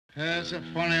It's a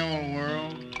funny old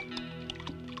world.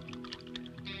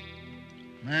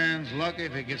 Man's lucky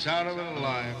if he gets out of it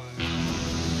alive.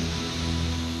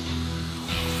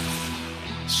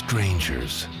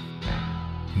 Strangers,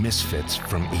 misfits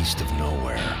from east of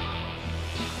nowhere.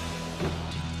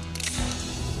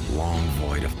 Long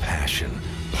void of passion,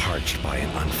 parched by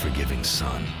an unforgiving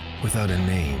sun. Without a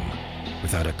name,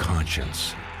 without a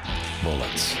conscience.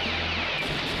 Bullets.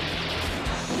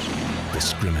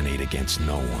 Discriminate against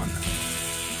no one.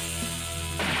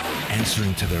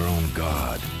 Answering to their own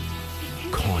God.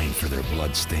 Coin for their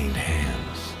blood-stained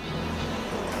hands.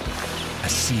 A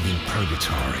seething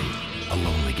purgatory, a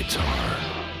lonely guitar,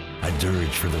 a dirge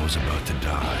for those about to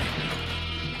die,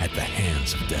 at the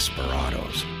hands of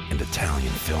desperados and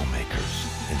Italian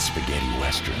filmmakers and spaghetti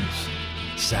westerns.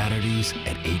 Saturdays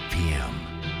at 8 p.m.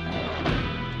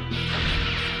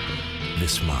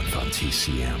 This month on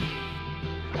TCM.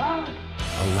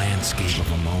 A landscape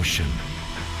of emotion,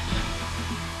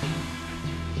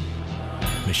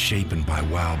 misshapen by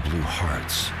wild blue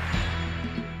hearts,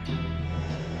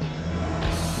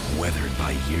 weathered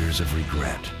by years of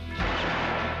regret.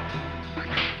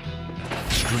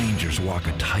 Strangers walk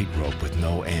a tightrope with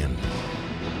no end,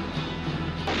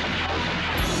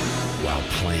 while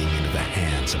playing into the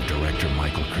hands of director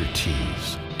Michael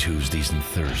Curtiz, Tuesdays and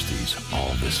Thursdays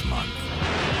all this month.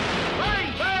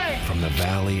 Bang, bang! From the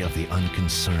valley of the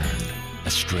unconcerned, a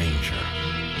stranger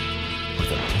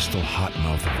with a pistol-hot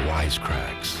mouth of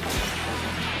wisecracks.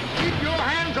 Keep your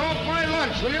hands off my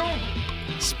lunch, will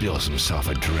you? Spills himself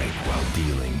a drink while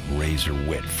dealing razor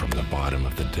wit from the bottom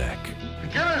of the deck.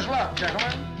 Beginner's luck,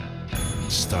 gentlemen.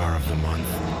 Star of the month,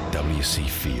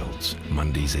 W.C.Fields,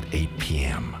 Mondays at 8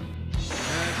 p.m. It's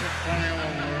a funny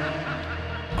old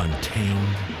world.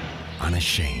 Untamed,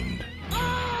 unashamed.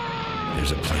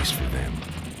 There's a place for them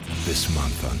this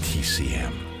month on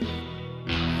TCM.